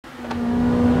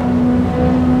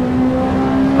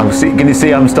Can you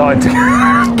see I'm starting to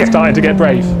get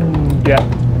brave? Yeah,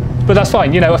 but that's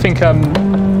fine. You know, I think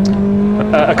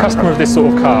a customer of this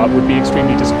sort of car would be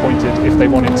extremely disappointed if they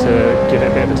wanted to give it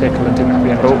a bit of a tickle and didn't have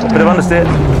the energy. Oh, a bit of understeer.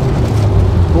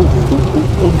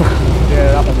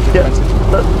 Yeah, that one was expensive.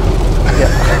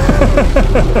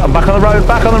 Yeah. I'm back on the road.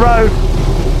 Back on the road.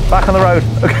 Back on the road.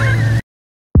 Okay.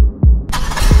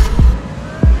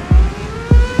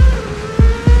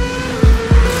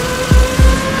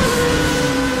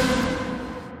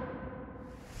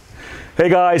 Hey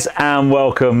guys, and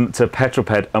welcome to Petrol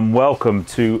Ped, and welcome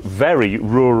to very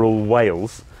rural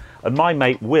Wales, and my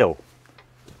mate Will.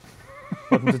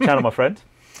 Welcome to the channel, my friend.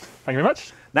 Thank you very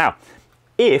much. Now,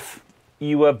 if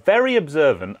you were very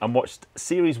observant and watched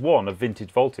Series 1 of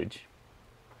Vintage Voltage...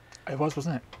 It was,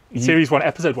 wasn't it? Series 1,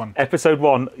 Episode 1. Episode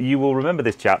 1, you will remember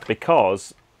this chap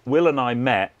because Will and I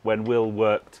met when Will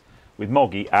worked with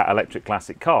Moggy at Electric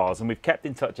Classic Cars, and we've kept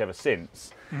in touch ever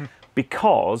since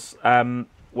because...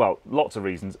 well, lots of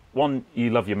reasons. One, you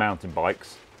love your mountain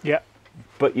bikes. Yeah.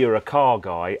 But you're a car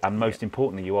guy, and most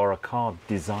importantly, you are a car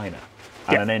designer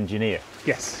and an engineer.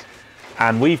 Yes.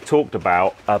 And we've talked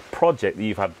about a project that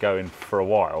you've had going for a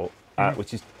while,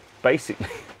 which is basically,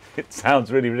 it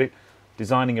sounds really ridiculous,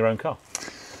 designing your own car.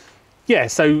 Yeah,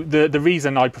 so the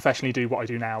reason I professionally do what I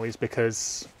do now is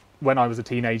because when I was a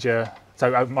teenager,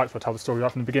 so I might as well tell the story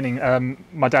right from the beginning,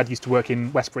 my dad used to work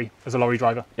in Westbury as a lorry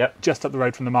driver, just up the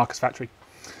road from the Marcus factory.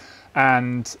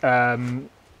 And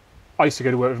I used to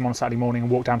go to work with him on a Saturday morning and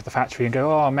walk down to the factory and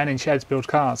go, oh, men in sheds build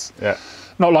cars. Yeah.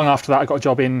 Not long after that, I got a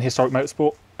job in historic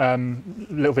motorsport,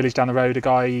 little village down the road. A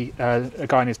guy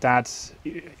and his dad,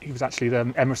 he was actually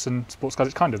the Emerson sports car.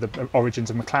 It's kind of the origins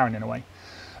of McLaren in a way.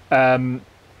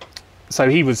 So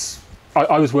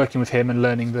I was working with him and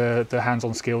learning the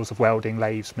hands-on skills of welding,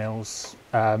 lathes, mills,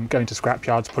 going to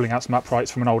scrapyards, pulling out some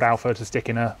uprights from an old Alfa to stick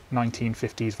in a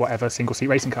 1950s whatever single-seat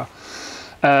racing car.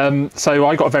 So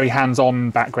I got a very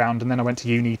hands-on background, and then I went to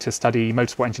uni to study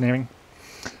motorsport engineering.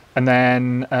 And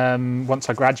then once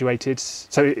I graduated,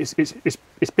 so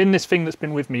it's been this thing that's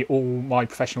been with me all my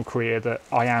professional career, that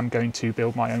I am going to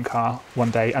build my own car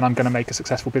one day, and I'm going to make a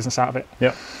successful business out of it.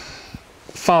 Yeah.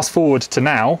 Fast forward to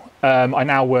now, I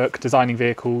now work designing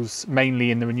vehicles mainly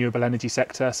in the renewable energy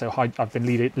sector. So I've been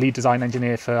lead design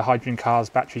engineer for hydrogen cars,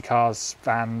 battery cars,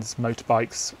 vans,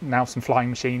 motorbikes, now some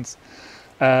flying machines.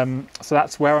 So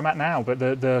that's where I'm at now. But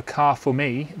the car for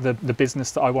me, the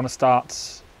business that I want to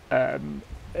start,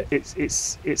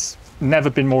 it's never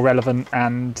been more relevant,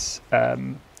 and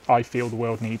I feel the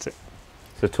world needs it.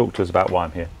 So talk to us about why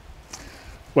I'm here.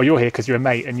 Well, you're here because you're a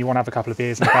mate and you want to have a couple of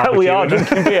beers and a barbecue. We are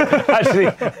drinking beer,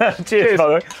 actually. Cheers, by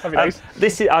the way.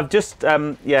 Nice. I've just,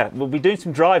 we'll be doing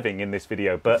some driving in this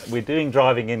video, but we're doing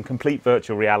driving in complete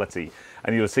virtual reality,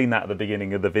 and you'll have seen that at the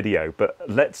beginning of the video. But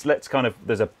let's kind of,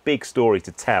 there's a big story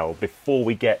to tell before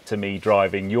we get to me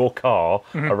driving your car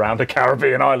around a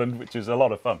Caribbean island, which is a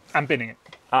lot of fun. And binning it.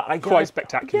 Quite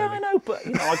spectacular. Yeah, I know, but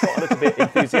you know, I got a little bit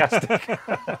enthusiastic.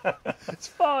 It's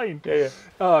fine. Yeah, yeah.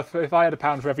 Oh, if I had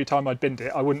 £1 for every time I'd binned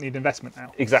it, I wouldn't need investment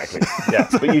now. Exactly. Yeah,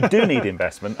 but you do need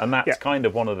investment, and that's kind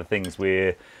of one of the things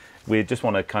we just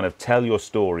want to kind of tell your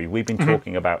story. We've been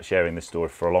talking about sharing this story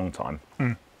for a long time,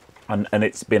 and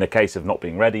it's been a case of not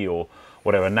being ready or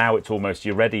whatever. Now it's almost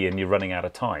you're ready and you're running out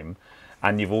of time.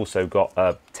 And you've also got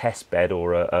a test bed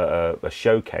or a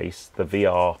showcase, the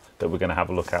VR that we're going to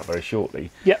have a look at very shortly,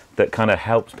 that kind of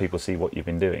helps people see what you've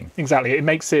been doing. Exactly. It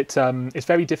makes it, it's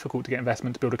very difficult to get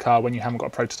investment to build a car when you haven't got a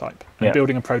prototype. And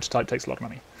building a prototype takes a lot of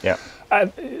money. Yeah.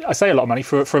 I say a lot of money.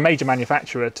 For a major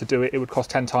manufacturer to do it, it would cost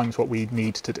 10 times what we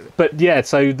need to do it. But yeah,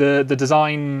 so the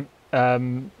design,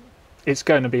 it's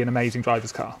going to be an amazing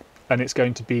driver's car. And it's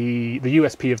going to be, the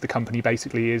USP of the company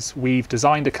basically is we've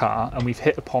designed a car and we've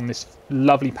hit upon this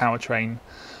lovely powertrain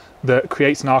that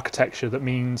creates an architecture that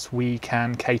means we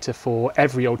can cater for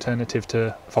every alternative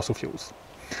to fossil fuels.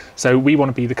 So we want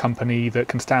to be the company that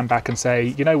can stand back and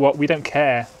say, you know what, we don't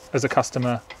care as a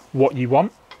customer what you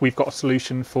want. We've got a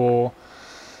solution for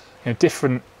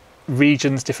different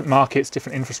regions, different markets,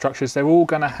 different infrastructures. They're all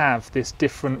going to have this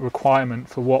different requirement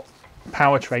for what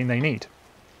powertrain they need.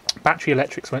 Battery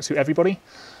electrics won't suit everybody.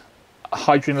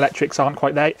 Hydrogen electrics aren't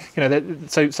quite there.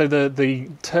 So the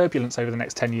turbulence over the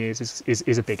next 10 years is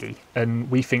a biggie, and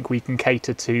we think we can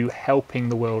cater to helping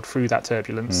the world through that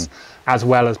turbulence, as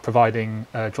well as providing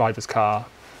a driver's car,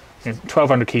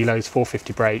 1,200 kilos,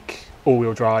 450 brake,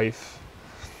 all-wheel drive,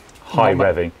 high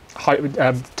revving,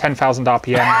 10,000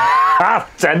 RPM.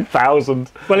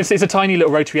 10,000. Well, it's a tiny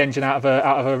little rotary engine out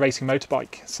of a racing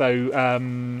motorbike. So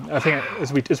I think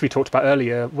as we talked about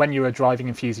earlier, when you're a driving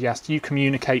enthusiast, you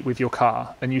communicate with your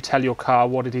car and you tell your car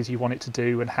what it is you want it to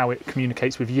do and how it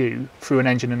communicates with you through an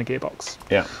engine and a gearbox.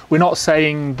 Yeah. We're not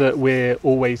saying that we're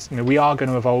always, we are going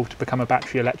to evolve to become a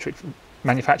battery electric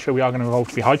manufacturer. We are going to evolve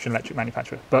to be hydrogen electric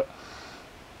manufacturer. But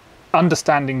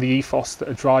understanding the ethos that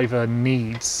a driver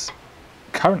needs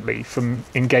currently from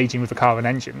engaging with the car and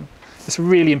engine, it's a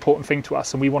really important thing to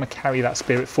us, and we want to carry that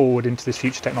spirit forward into this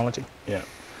future technology. Yeah.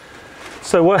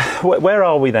 So where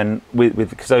are we then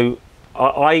with so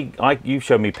you've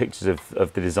shown me pictures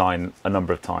of the design a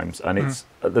number of times, and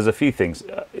there's a few things.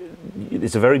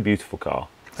 It's a very beautiful car.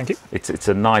 Thank you. It's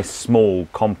a nice, small,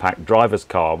 compact driver's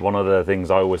car. One of the things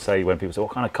I always say when people say,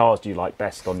 what kind of cars do you like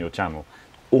best on your channel?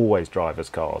 Always driver's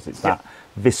cars. It's that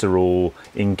visceral,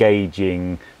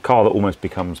 engaging car that almost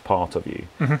becomes part of you.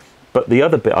 But the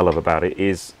other bit I love about it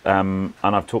is, and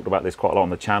I've talked about this quite a lot on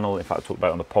the channel, in fact I talked about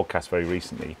it on the podcast very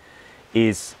recently,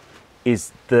 is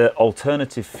the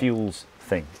alternative fuels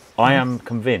thing. I am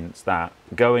convinced that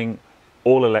going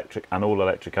all electric and all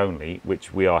electric only,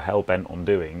 which we are hell-bent on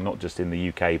doing, not just in the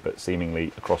UK but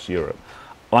seemingly across Europe,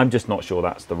 I'm just not sure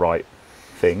that's the right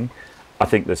thing. I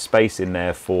think there's space in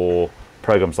there for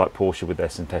programs like Porsche with their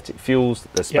synthetic fuels.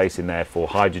 There's space in there for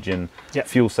hydrogen,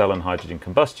 fuel cell and hydrogen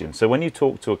combustion. So when you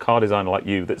talk to a car designer like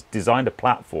you that's designed a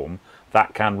platform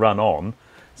that can run on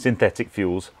synthetic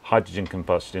fuels, hydrogen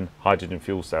combustion, hydrogen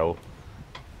fuel cell,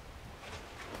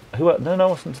 no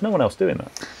one else doing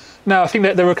that. No, I think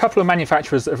that there are a couple of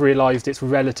manufacturers that have realised it's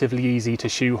relatively easy to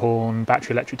shoehorn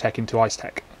battery electric tech into ICE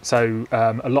tech. So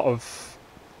a lot of,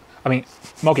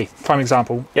 Moggy, prime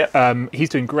example. He's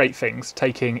doing great things,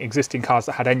 taking existing cars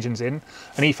that had engines in,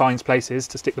 and he finds places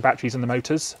to stick the batteries and the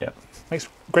motors. Makes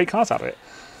great cars out of it.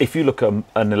 If you look at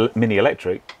a Mini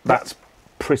electric, that's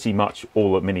pretty much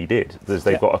all that Mini did.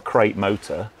 They've got a crate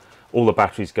motor. All the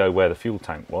batteries go where the fuel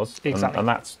tank was, exactly. and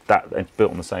it's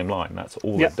built on the same line. That's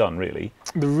all they've done, really.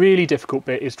 The really difficult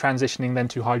bit is transitioning then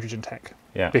to hydrogen tech.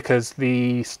 Because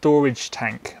the storage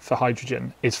tank for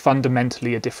hydrogen is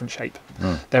fundamentally a different shape.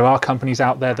 There are companies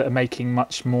out there that are making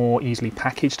much more easily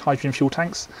packaged hydrogen fuel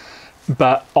tanks,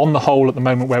 but on the whole, at the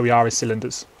moment, where we are is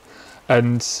cylinders.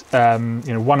 And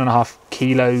 1.5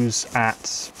 kilos at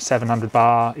 700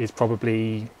 bar is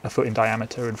probably a foot in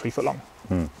diameter and 3 foot long.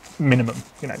 Minimum,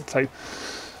 so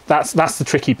that's the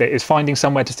tricky bit, is finding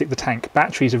somewhere to stick the tank.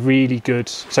 Batteries are really good,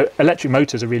 so electric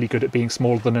motors are really good at being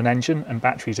smaller than an engine, and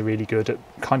batteries are really good at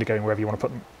kind of going wherever you want to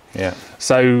put them.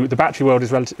 So the battery world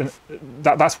is relative.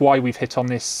 That's why we've hit on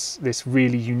this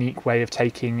really unique way of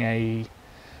taking a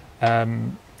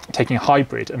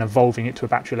hybrid and evolving it to a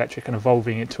battery electric and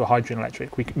evolving it to a hydrogen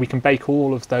electric. We can bake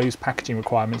all of those packaging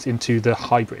requirements into the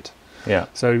hybrid.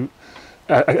 So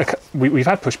we've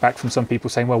had pushback from some people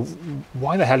saying, well,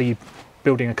 why the hell are you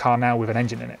building a car now with an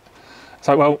engine in it?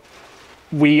 So, well,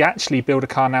 we actually build a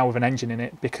car now with an engine in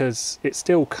it because it's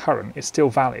still current, it's still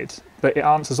valid, but it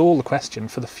answers all the question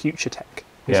for the future tech.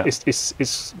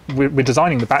 We're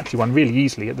designing the battery one really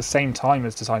easily at the same time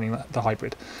as designing the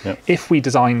hybrid. If we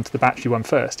designed the battery one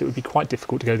first, it would be quite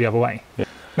difficult to go the other way.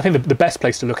 I think the best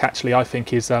place to look, actually, I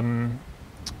think, is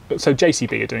so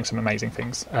JCB are doing some amazing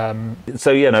things. I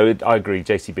agree.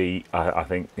 JCB, I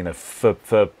think,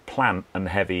 for plant and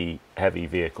heavy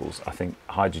vehicles, I think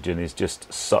hydrogen is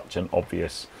just such an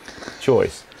obvious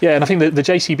choice. And I think the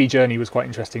JCB journey was quite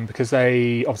interesting because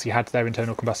they obviously had their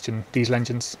internal combustion diesel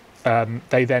engines.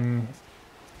 They then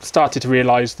started to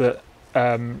realise that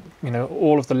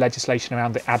all of the legislation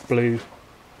around the AdBlue,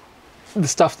 the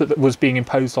stuff that was being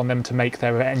imposed on them to make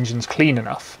their engines clean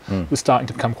enough was starting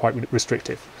to become quite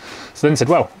restrictive. So then said,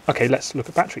 well, okay, let's look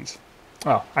at batteries.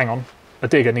 Oh, hang on. A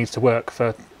digger needs to work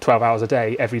for 12 hours a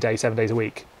day, every day, 7 days a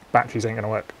week. Batteries ain't going to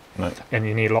work. And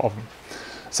you need a lot of them.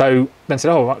 So then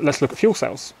said, oh, let's look at fuel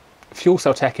cells. Fuel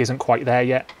cell tech isn't quite there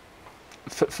yet.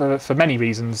 For many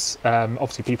reasons.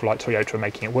 Obviously, people like Toyota are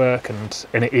making it work, and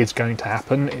it is going to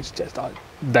happen. It's just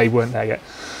they weren't there yet.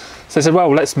 So they said, well,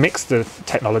 let's mix the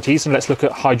technologies and let's look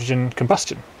at hydrogen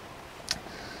combustion.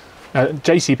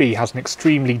 JCB has an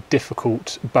extremely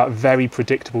difficult but very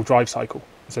predictable drive cycle.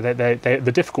 So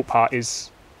the difficult part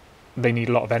is they need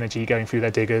a lot of energy going through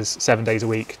their diggers 7 days a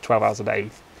week, 12 hours a day.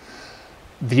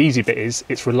 The easy bit is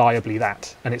it's reliably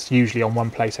that, and it's usually on one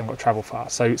place and got to travel far.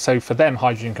 So for them,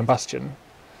 hydrogen combustion,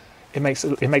 it makes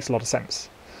a lot of sense.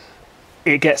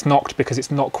 It gets knocked because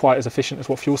it's not quite as efficient as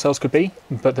what fuel cells could be,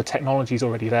 but the technology is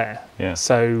already there.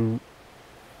 So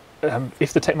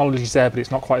if the technology is there but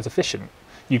it's not quite as efficient,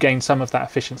 you gain some of that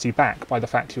efficiency back by the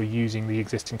fact you're using the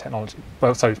existing technology.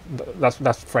 Well, so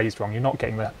that's phrased wrong. You're not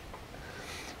getting the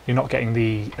you're not getting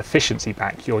the efficiency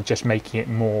back. You're just making it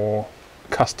more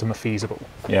customer feasible.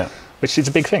 Yeah. Which is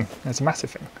a big thing. It's a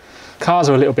massive thing. Cars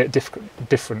are a little bit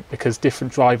different because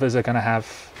different drivers are going to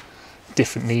have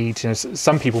different needs. You know,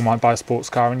 some people might buy a sports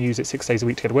car and use it 6 days a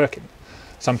week to get it working.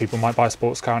 Some people might buy a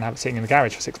sports car and have it sitting in the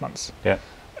garage for 6 months. Yeah.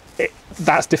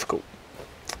 That's difficult,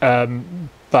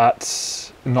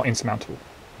 but not insurmountable.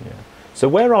 Yeah. So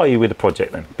where are you with the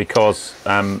project then? Because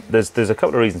there's a couple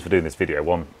of reasons for doing this video.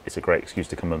 One, it's a great excuse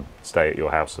to come and stay at your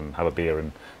house and have a beer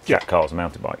and chat cars and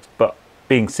mountain bikes. But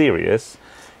being serious,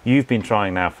 you've been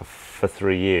trying now for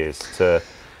 3 years to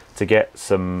get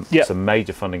some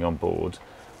major funding on board.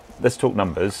 Let's talk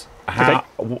numbers. How,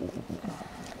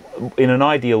 in an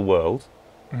ideal world,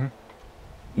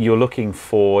 you're looking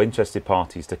for interested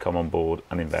parties to come on board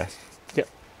and invest. Yep.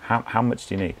 How much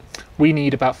do you need? We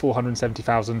need about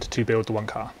 470,000 to build the one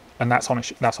car, and that's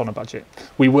on a budget.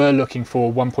 We were looking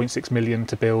for 1.6 million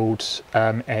to build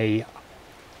a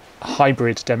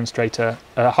hybrid demonstrator,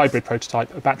 a hybrid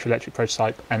prototype, a battery electric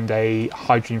prototype, and a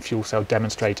hydrogen fuel cell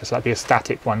demonstrator. So that'd be a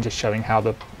static one, just showing how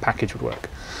the package would work.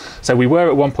 So we were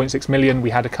at 1.6 million. We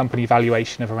had a company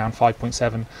valuation of around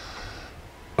 5.7.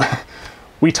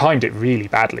 We timed it really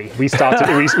badly. We started.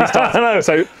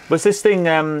 So was this thing?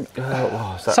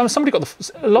 Somebody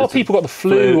got a lot of people got the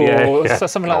flu or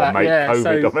something like that. Mate, yeah. COVID. So,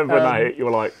 I remember when that hit, you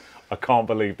were like, I can't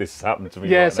believe this has happened to me.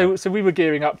 Yeah. Right So we were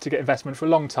gearing up to get investment for a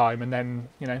long time, and then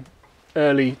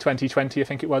early 2020, I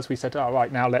think it was, we said, all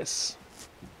right, now let's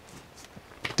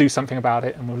do something about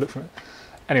it, and we'll look for it.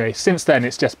 Anyway, since then,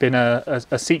 it's just been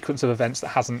a sequence of events that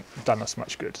hasn't done us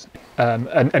much good.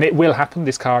 And it will happen.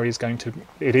 This car is going to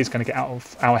get out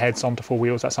of our heads onto four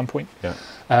wheels at some point.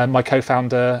 Yeah. My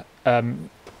co-founder,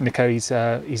 Nico, he's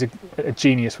a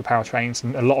genius for powertrains,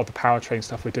 and a lot of the powertrain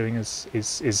stuff we're doing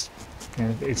is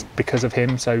because of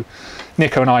him. So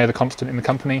Nico and I are the constant in the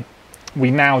company. We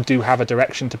now do have a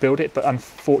direction to build it, but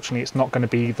unfortunately, it's not going to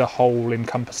be the whole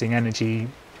encompassing energy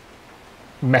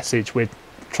message we're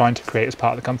trying to create as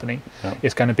part of the company. Yeah.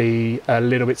 It's going to be a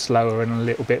little bit slower and a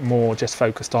little bit more just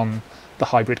focused on the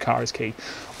hybrid car is key,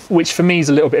 which for me is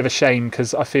a little bit of a shame,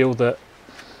 because I feel that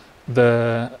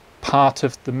the part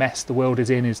of the mess the world is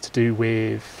in is to do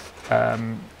with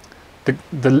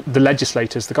the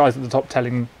legislators, the guys at the top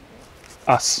telling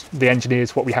us, the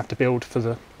engineers, what we have to build for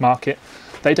the market.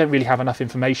 They don't really have enough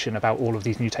information about all of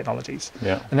these new technologies.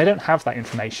 Yeah. And they don't have that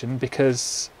information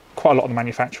because quite a lot of the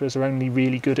manufacturers are only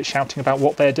really good at shouting about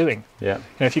what they're doing. Yeah.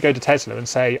 If you go to Tesla and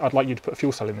say, I'd like you to put a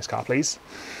fuel cell in this car, please,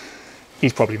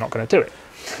 he's probably not going to do it.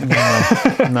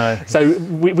 No. So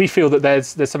we feel that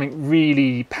there's something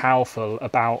really powerful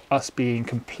about us being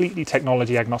completely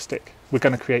technology agnostic. We're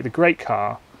going to create the great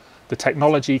car. The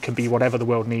technology can be whatever the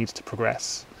world needs to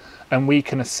progress. And we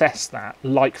can assess that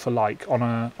like for like on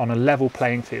a level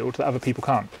playing field that other people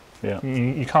can't. Yeah.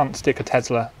 You can't stick a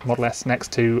Tesla Model S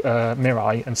next to a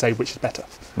Mirai and say which is better.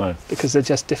 No. Because they're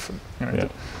just different. Yeah.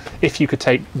 If you could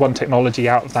take one technology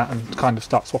out of that and kind of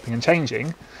start swapping and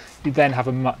changing, you then have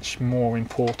a much more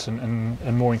important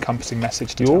and more encompassing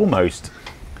message to tell.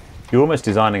 You're almost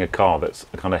designing a car that's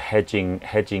kind of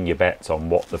hedging your bets on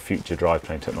what the future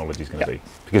drivetrain technology is going to be,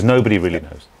 because nobody really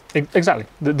knows. Exactly.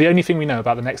 The only thing we know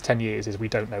about the next 10 years is we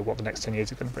don't know what the next 10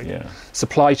 years are going to bring. Yeah.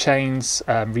 Supply chains,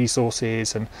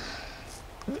 resources, and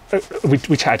we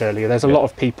chatted earlier, there's a lot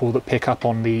of people that pick up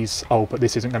on these, but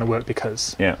this isn't going to work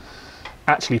because. Yeah.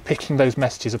 Actually picking those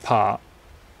messages apart,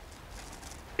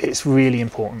 it's really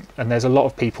important. And there's a lot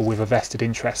of people with a vested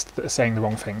interest that are saying the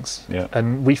wrong things. Yeah.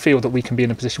 And we feel that we can be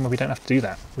in a position where we don't have to do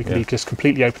that. We can be just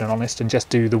completely open and honest and just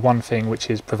do the one thing, which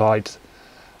is provide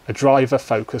a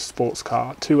driver-focused sports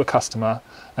car to a customer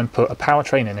and put a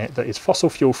powertrain in it that is fossil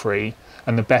fuel-free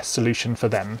and the best solution for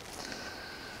them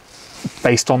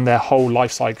based on their whole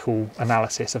life cycle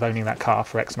analysis of owning that car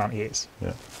for X amount of years. Yeah.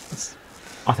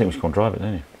 I think we should go and drive it,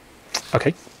 don't you?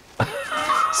 Okay.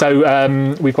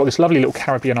 So we've got this lovely little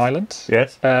Caribbean island.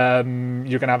 Yes. You're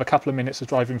going to have a couple of minutes of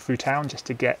driving through town just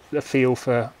to get the feel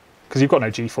for, because you've got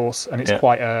no G-force and it's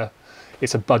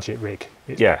it's a budget rig.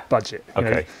 It's budget.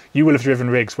 Okay. You will have driven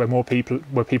rigs where people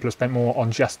have spent more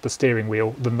on just the steering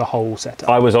wheel than the whole setup.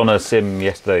 I was on a sim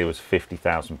yesterday. It was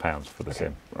 £50,000 for the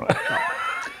sim. Right.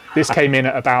 This came in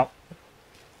at about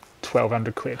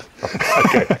 1,200 quid.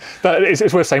 Okay. But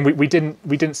it's worth saying we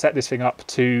didn't set this thing up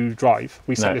to drive.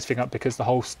 We set this thing up because the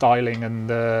whole styling and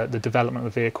the development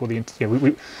of the vehicle,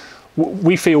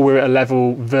 we feel we're at a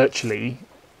level virtually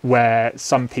where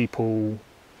some people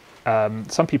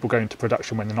go into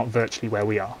production when they're not virtually where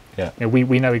we are. Yeah.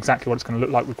 We know exactly what it's going to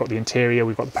look like. We've got the interior,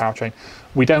 we've got the powertrain.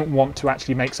 We don't want to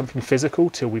actually make something physical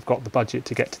till we've got the budget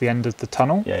to get to the end of the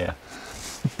tunnel. Yeah, yeah.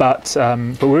 but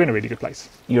we're in a really good place.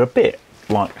 You're a bit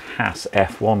like Haas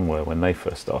F1 were when they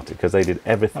first started, because they did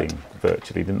everything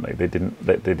virtually, didn't they?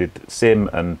 They did sim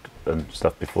and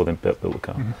stuff before they built the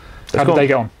car. How did they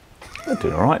get on? They're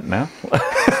doing all right now.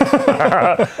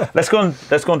 let's go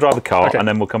and drive the car, and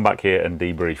then we'll come back here and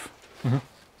debrief.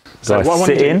 So what I want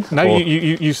sit in? No,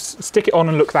 you stick it on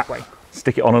and look that way.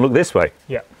 Stick it on and look this way.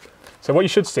 Yeah. So what you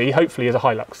should see, hopefully, is a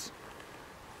Hilux.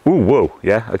 Ooh, whoa,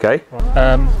 yeah, okay.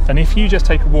 And if you just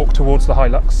take a walk towards the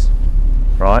Hilux.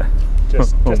 Right.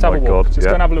 Just have a walk. God, just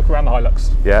go and have a look around the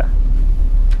Hilux. Yeah.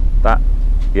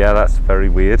 That's very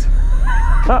weird.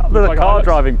 There's a car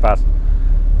driving past.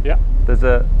 Yeah. There's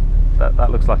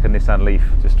that looks like a Nissan Leaf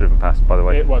just driven past, by the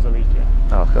way. It was a Leaf, yeah.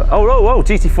 Oh,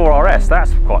 GT4 RS,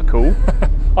 that's quite cool.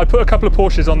 I put a couple of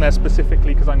Porsches on there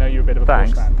specifically because I know you're a bit of a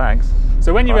Porsche fan. Thanks.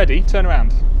 So when you're ready, turn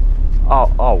around.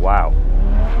 Oh wow.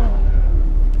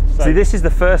 So, see, this is the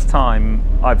first time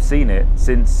I've seen it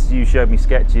since you showed me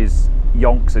sketches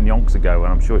yonks and yonks ago,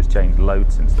 and I'm sure it's changed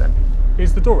loads since then.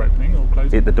 Is the door opening or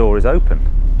closing? The door is open.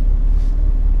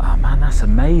 Oh man, that's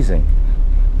amazing.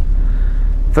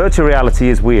 Virtual reality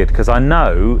is weird because I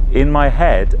know in my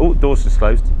head, oh, door's just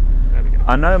closed. There we go.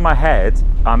 I know in my head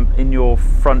I'm in your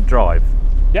front drive.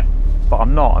 Yep. But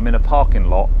I'm not, I'm in a parking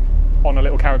lot. On a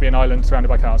little Caribbean island surrounded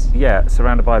by cars. Yeah,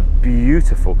 surrounded by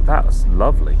beautiful, that's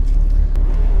lovely.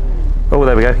 Oh,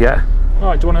 there we go, yeah. All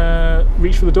right, do you want to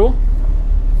reach for the door?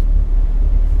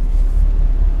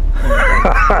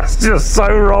 That's just so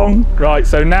wrong. Right,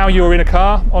 so now you're in a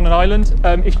car on an island.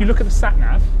 If you look at the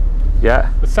sat-nav,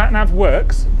 yeah, the sat-nav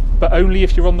works, but only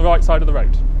if you're on the right side of the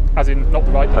road. As in, not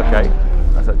the right. Okay,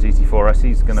 that's that GT4S.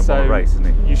 He's going to want to race, isn't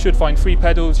he? You should find 3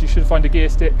 pedals, you should find a gear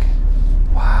stick.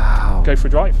 Wow. Go for a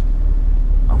drive.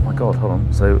 Oh my God, hold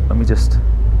on. So let me just,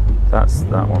 that's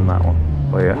that one.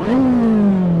 Oh yeah.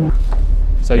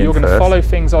 So you're going to follow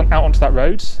things out onto that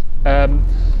road.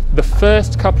 The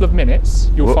first couple of minutes,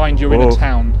 you'll find you're in a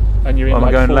town, and you're in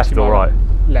like 40 going left or right?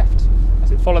 Left.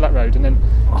 That's it. Follow that road, and then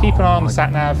keep an eye on the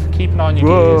sat nav, keep an eye on your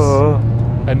gears,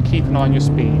 and keep an eye on your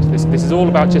speed. This is all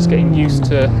about just getting used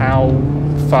to how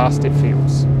fast it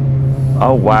feels.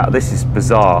 Oh wow, this is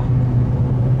bizarre.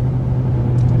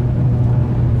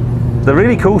 The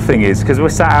really cool thing is, because we're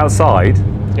sat outside,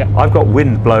 I've got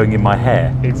wind blowing in my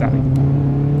hair. Exactly.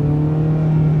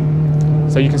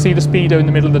 So you can see the speedo in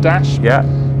the middle of the dash. Yeah.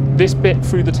 This bit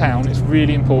through the town is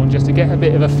really important just to get a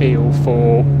bit of a feel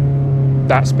for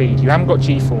that speed. You haven't got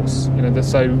G-force,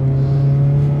 so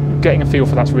getting a feel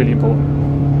for that's really important.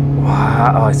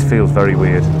 Wow, it feels very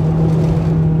weird.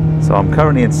 So I'm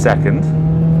currently in second.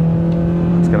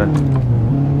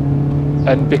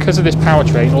 And because of this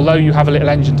powertrain, although you have a little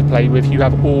engine to play with, you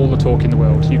have all the torque in the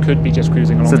world. You could be just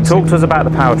cruising along. So talk to us about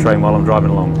the powertrain while I'm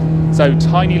driving along. So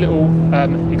tiny little,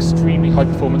 extremely high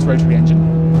performance rotary engine.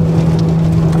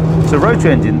 So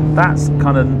rotary engine, that's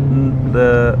kind of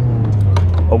a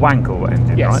Wankel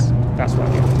engine, yes, right? Yes, that's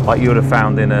right. Like you would have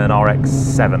found in an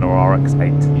RX-7 or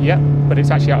RX-8. Yeah, but it's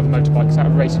actually out of a motorbike, it's out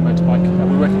of a racing motorbike.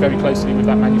 We're working very closely with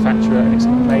that manufacturer, and it's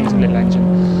an amazing little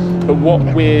engine. But what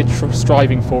we're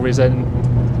striving for is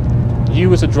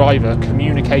you as a driver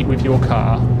communicate with your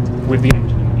car with the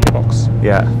engine and the gearbox.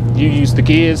 Yeah. You use the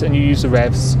gears and you use the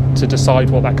revs to decide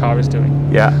what that car is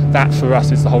doing. Yeah. That for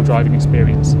us is the whole driving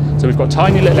experience. So we've got a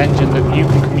tiny little engine that you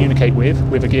can communicate with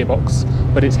a gearbox,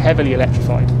 but it's heavily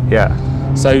electrified. Yeah.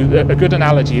 So a good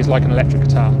analogy is like an electric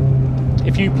guitar.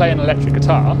 If you play an electric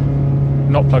guitar,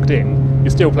 not plugged in,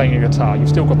 you're still playing a guitar. You've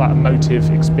still got that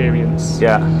emotive experience.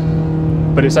 Yeah.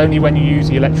 But it's only when you use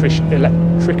the electricity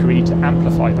to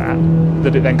amplify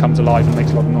that it then comes alive and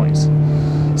makes a lot of noise.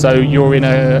 So you're in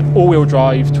an all-wheel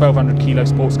drive 1200 kilo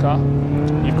sports car.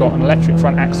 You've got an electric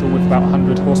front axle with about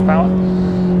 100 horsepower.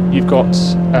 You've got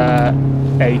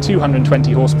a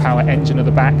 220 horsepower engine at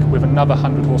the back with another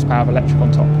 100 horsepower of electric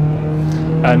on top.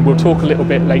 And we'll talk a little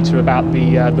bit later about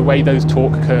the way those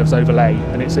torque curves overlay.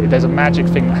 And there's a magic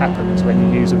thing that happens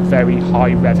when you use a very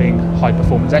high revving, high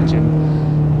performance engine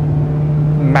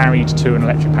married to an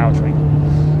electric powertrain.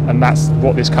 And that's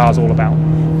what this car's all about.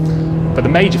 But the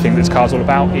major thing this car's all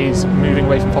about is moving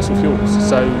away from fossil fuels.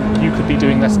 So you could be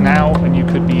doing this now, and you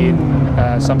could be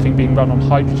in something being run on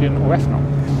hydrogen or ethanol.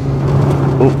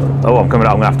 Oh, I'm coming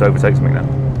up. I'm going to have to overtake something now.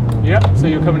 Yeah, so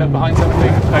you're coming up behind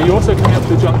something. You're also coming up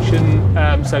to the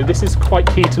junction. So this is quite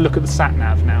key to look at the sat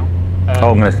nav now.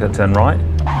 I'm going to turn right.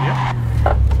 Yeah.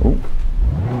 Ooh.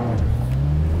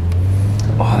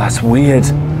 Oh, that's weird.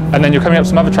 And then you're coming up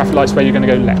some other traffic lights where you're going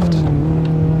to go left.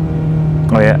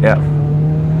 Oh yeah, yeah.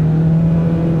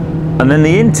 And then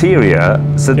the interior,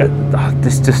 so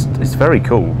it's very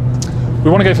cool. We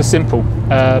want to go for simple.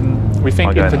 We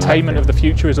think infotainment of the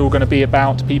future is all going to be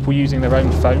about people using their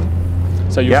own phone.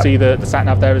 So you'll see the sat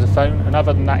nav there is a phone, and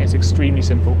other than that, it's extremely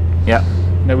simple. Yeah.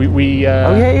 You know, oh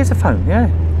yeah, it is a phone. Yeah.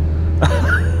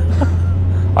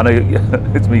 I know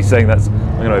it's me saying that's.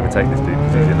 I'm going to overtake this dude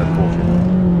because he's in a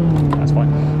Porsche. That's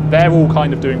fine. They're all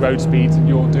kind of doing road speeds, and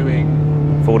you're doing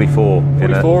 44.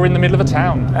 44 in the middle of a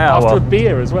town after a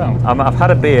beer as well. I've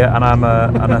had a beer and I'm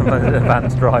an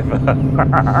advanced driver.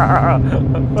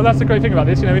 Well, that's the great thing about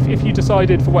this. You know, if you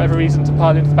decided for whatever reason to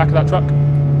pile into the back of that truck,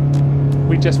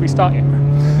 we'd just restart you.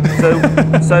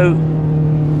 So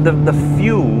the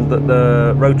fuel that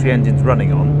the rotary engine's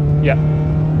running on. Yeah.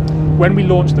 When we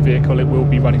launch the vehicle, it will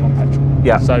be running on petrol.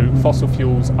 Yeah. So fossil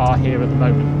fuels are here at the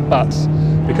moment, but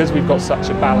because we've got such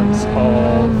a balance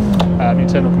of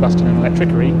internal combustion and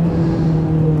electricity,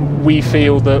 we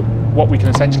feel that what we can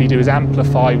essentially do is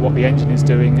amplify what the engine is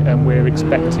doing, and we haven't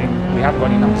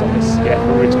got any numbers on this yet,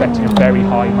 but we're expecting a very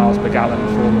high miles per gallon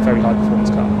for a very high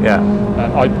performance car. Yeah.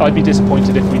 I'd be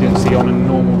disappointed if we didn't see on a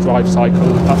normal drive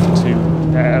cycle up to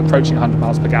approaching 100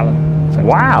 miles per gallon.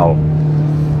 Wow.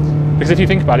 Because if you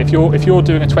think about it, if you're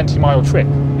doing a 20-mile trip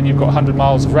and you've got 100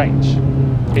 miles of range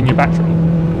in your battery,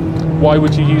 why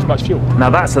would you use much fuel? Now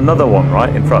that's another one,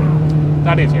 right, in front?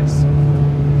 That is, yes.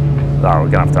 Oh, we're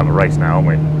going to have a race now, aren't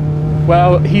we?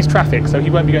 Well, he's traffic, so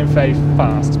he won't be going very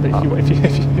fast. But if you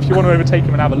want to overtake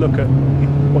him and have a look at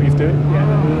what he's doing, yeah.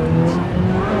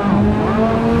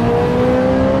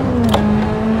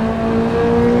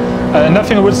 Another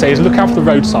thing I would say is look out for the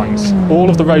road signs. All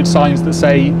of the road signs that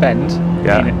say bend,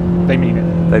 mean it. They mean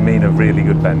it. They mean a really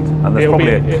good bend. And there's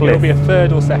probably a cliff. It'll be a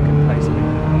third or second, basically.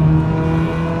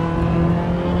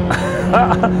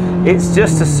 It's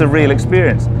just a surreal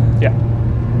experience. Yeah.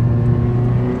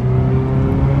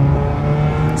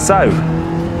 So,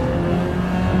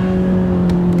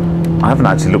 I haven't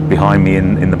actually looked behind me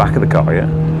in the back of the car yet.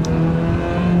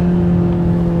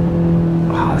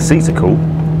 Wow, the seats are cool.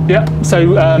 Yeah,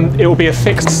 so it will be a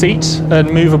fixed seat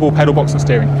and movable pedal box and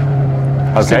steering.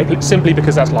 Okay. Simply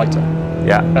because that's lighter.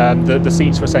 Yeah. The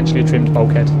seats are essentially a trimmed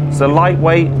bulkhead. So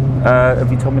lightweight,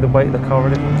 have you told me the weight of the car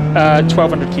already?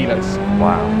 1,200 kilos.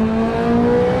 Wow.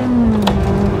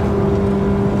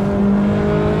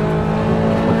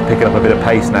 We're picking up a bit of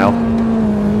pace now.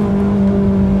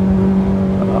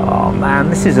 Oh man,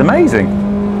 this is amazing.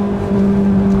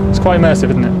 It's quite immersive,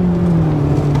 isn't it?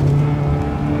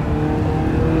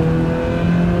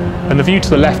 And the view to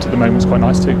the left at the moment is quite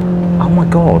nice too. Oh my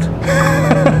god.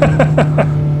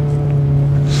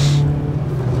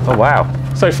 Oh wow.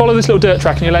 So follow this little dirt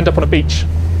track and you'll end up on a beach.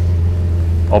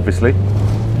 Obviously.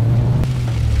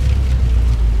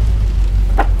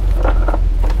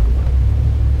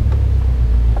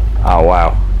 Oh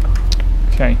wow.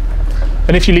 Okay.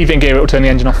 And if you leave it in gear, it will turn the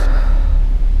engine off.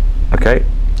 Okay.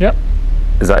 Yep.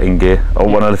 Is that in gear? I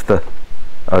want to lift the...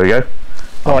 There we go.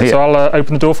 Alright, so I'll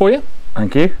open the door for you.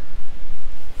 Thank you.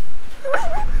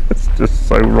 It's just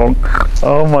so wrong.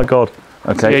 Oh my god.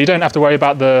 Okay. So yeah, you don't have to worry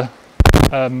about the...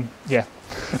 yeah.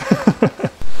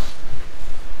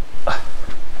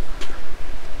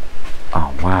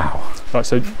 Oh wow. Right,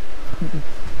 so...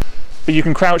 But you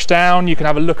can crouch down, you can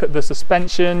have a look at the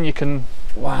suspension, you can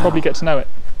probably get to know it.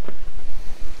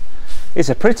 It's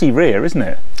a pretty rear, isn't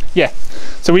it? Yeah.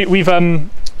 So we've been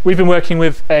working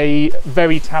with a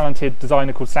very talented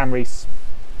designer called Sam Rees.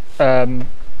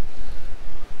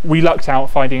 We lucked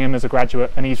out finding him as a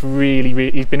graduate, and he's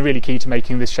been really key to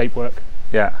making this shape work.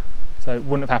 Yeah. So it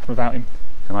wouldn't have happened without him.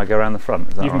 Can I go around the front?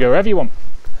 Is that you can go wherever you want.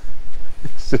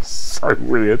 It's just so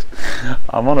weird.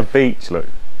 I'm on a beach, look.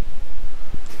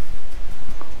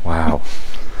 Wow.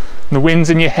 And the wind's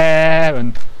in your hair,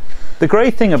 and the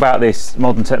great thing about this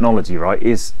modern technology, right,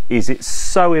 is it's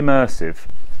so immersive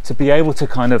to be able to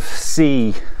kind of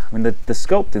see. I mean, the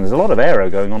sculpting. There's a lot of aero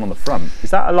going on the front.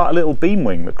 Is that like a little beam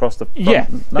wing that crossed the front? Yeah,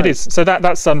 it is. So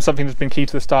that's something that's been key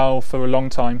to the style for a long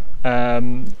time.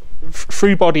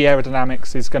 Through body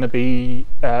aerodynamics is going to be,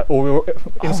 or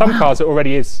in some cars it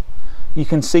already is. You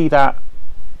can see that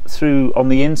through on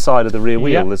the inside of the rear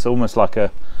wheel. There's almost like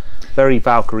a very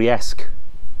Valkyrie-esque.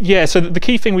 Yeah, so the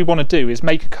key thing we want to do is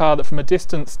make a car that from a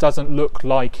distance doesn't look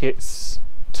like it's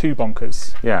too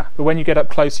bonkers. Yeah. But when you get up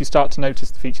close, you start to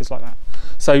notice the features like that.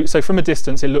 So from a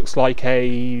distance, it looks like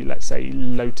a, let's say,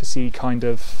 Lotus-y kind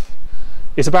of.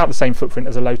 It's about the same footprint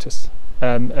as a Lotus.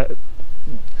 So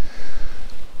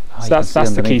that's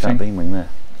the key thing. Beam wing there.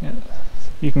 Yeah.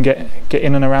 You can get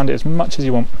in and around it as much as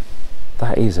you want.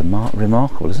 That is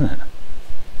remarkable, isn't it?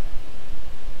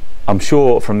 I'm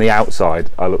sure from the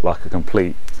outside I look like a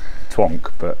complete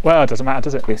twonk, but well, it doesn't matter,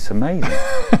 does it? It's amazing.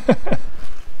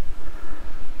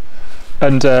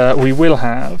 And we will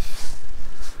have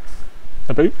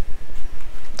a boot.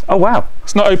 Oh wow!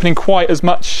 It's not opening quite as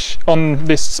much on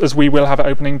this as we will have it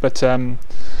opening, but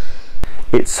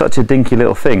it's such a dinky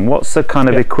little thing. What's the kind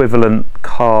of equivalent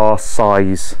car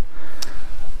size?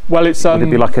 Well, it's would it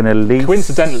be like an Elise?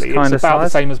 Coincidentally, it's about the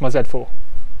same as my Z4.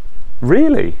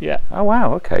 Really? Yeah. Oh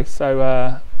wow. Okay.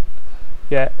 So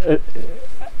yeah,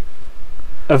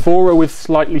 Evora with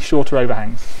slightly shorter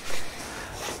overhangs.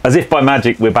 As if by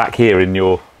magic, we're back here in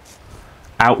your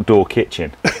outdoor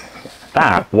kitchen.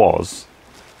 That was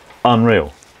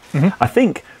unreal. I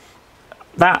think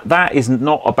that is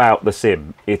not about the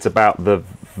sim, it's about the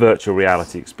virtual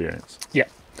reality experience. Yeah,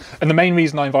 and the main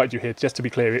reason I invited you here, just to be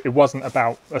clear, it wasn't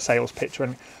about a sales pitch,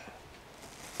 and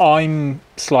I'm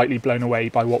slightly blown away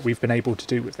by what we've been able to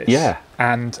do with this. Yeah,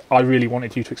 and I really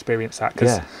wanted you to experience that,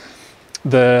 because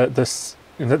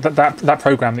that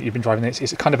program that you've been driving,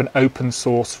 it's kind of an open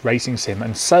source racing sim,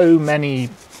 and so many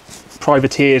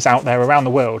privateers out there around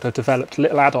the world have developed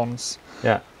little add-ons.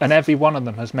 Yeah, and every one of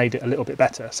them has made it a little bit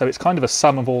better. So it's kind of a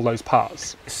sum of all those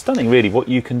parts. It's stunning, really, what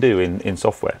you can do in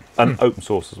software and open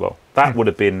source as well. That would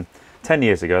have been 10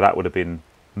 years ago. That would have been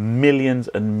millions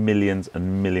and millions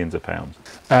and millions of pounds.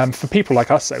 For people like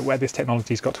us, though, where this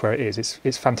technology's got to where it is,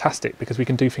 it's fantastic, because we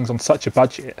can do things on such a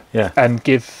budget and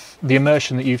give the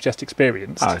immersion that you've just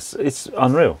experienced. Oh, it's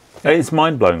unreal. It's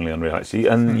mind-blowingly unreal, actually.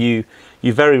 And you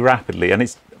very rapidly, and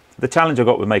it's the challenge I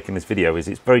got with making this video is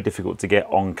it's very difficult to get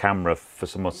on camera for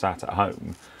someone sat at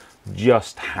home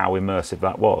just how immersive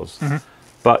that was.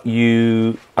 But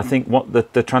I think what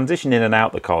the transition in and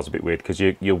out the car is a bit weird, because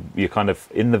you're kind of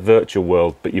in the virtual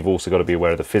world, but you've also got to be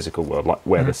aware of the physical world, like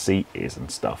where the seat is and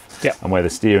stuff, and where the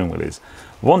steering wheel is.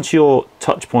 Once your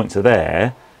touch points are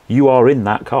there, you are in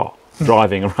that car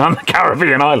driving around the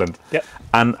Caribbean island,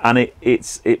 and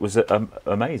it was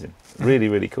amazing, really,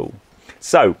 really cool.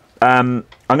 So I'm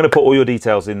going to put all your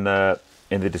details in the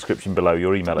description below,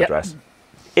 your email address.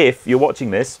 If you're watching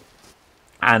this,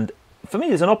 and for me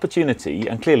there's an opportunity,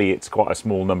 and clearly it's quite a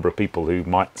small number of people who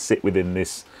might sit within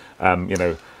this, you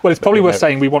know. Well, it's probably worth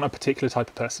saying we want a particular type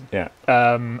of person. Yeah.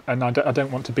 And I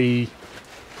don't want to be...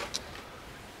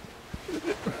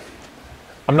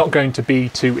 I'm not going to be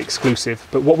too exclusive,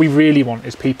 but what we really want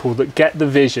is people that get the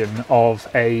vision of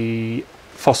a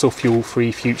fossil fuel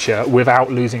free future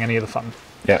without losing any of the fun.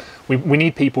 Yeah, we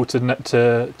need people to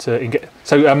engage.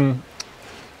 So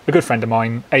a good friend of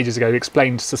mine ages ago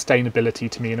explained sustainability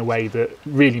to me in a way that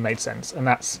really made sense, and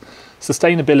that's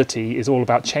sustainability is all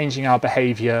about changing our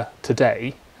behaviour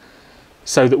today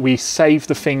so that we save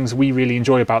the things we really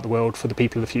enjoy about the world for the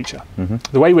people of the future.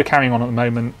 The way we're carrying on at the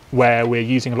moment, where we're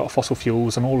using a lot of fossil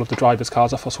fuels and all of the drivers'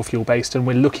 cars are fossil fuel based, and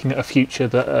we're looking at a future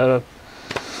that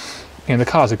you know, the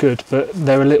cars are good, but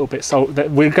they're a little bit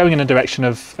we're going in a direction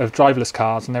of driverless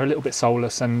cars, and they're a little bit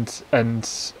soulless, and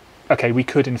okay, we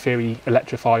could in theory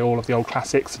electrify all of the old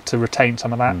classics to retain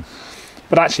some of that,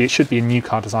 but actually it should be in new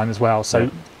car design as well. So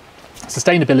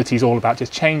sustainability is all about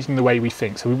just changing the way we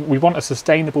think. So we want a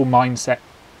sustainable mindset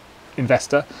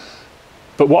investor,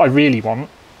 but what I really want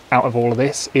out of all of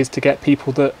this is to get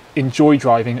people that enjoy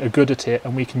driving, are good at it,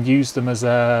 and we can use them as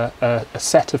a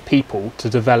set of people to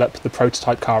develop the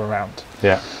prototype car around.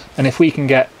 Yeah. And if we can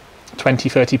get 20,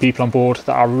 30 people on board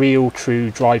that are real,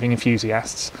 true driving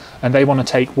enthusiasts, and they want to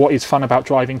take what is fun about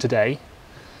driving today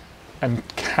and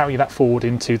carry that forward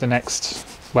into the next,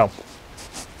 well,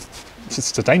 it's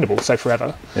sustainable, so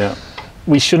forever. Yeah.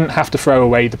 We shouldn't have to throw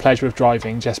away the pleasure of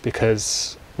driving just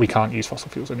because we can't use fossil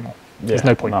fuels anymore. Yeah. There's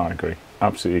no point. No, I agree.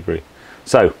 Absolutely agree.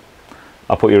 So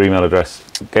I'll put your email address,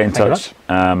 get in touch,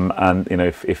 and you know,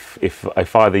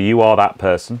 if either you are that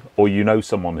person or you know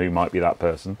someone who might be that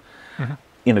person,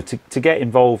 you know, to get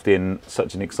involved in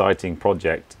such an exciting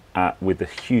project with a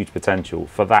huge potential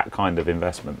for that kind of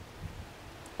investment,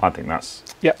 I think that's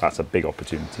a big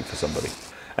opportunity for somebody.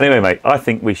 Anyway, mate, I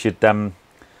think we should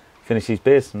finish these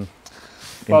beers and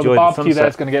enjoy the barbecue. The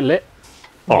there's going to get lit.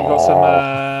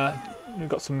 We've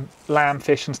got some lamb,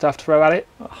 fish, and stuff to throw at it,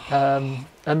 and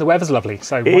the weather's lovely.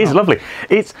 So it is lovely.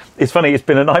 It's funny. It's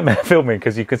been a nightmare filming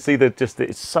because you can see that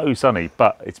it's so sunny,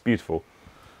 but it's beautiful.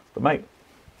 But mate,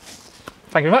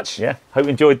 thank you very much. Yeah, hope you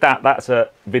enjoyed that. That's a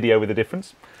video with a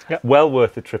difference. Yep. Well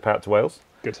worth the trip out to Wales.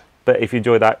 Good. But if you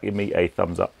enjoyed that, give me a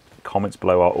thumbs up. Comments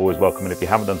below are always welcome, and if you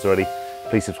haven't done so already,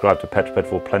 please subscribe to Petrol Ped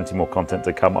for plenty more content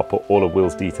to come. I'll put all of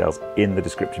Will's details in the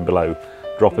description below.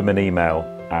 Drop him an email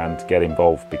and get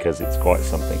involved because it's quite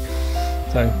something.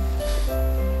 So,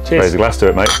 cheers. Raise a glass to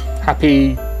it, mate.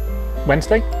 Happy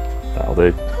Wednesday. That'll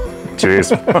do.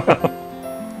 Cheers.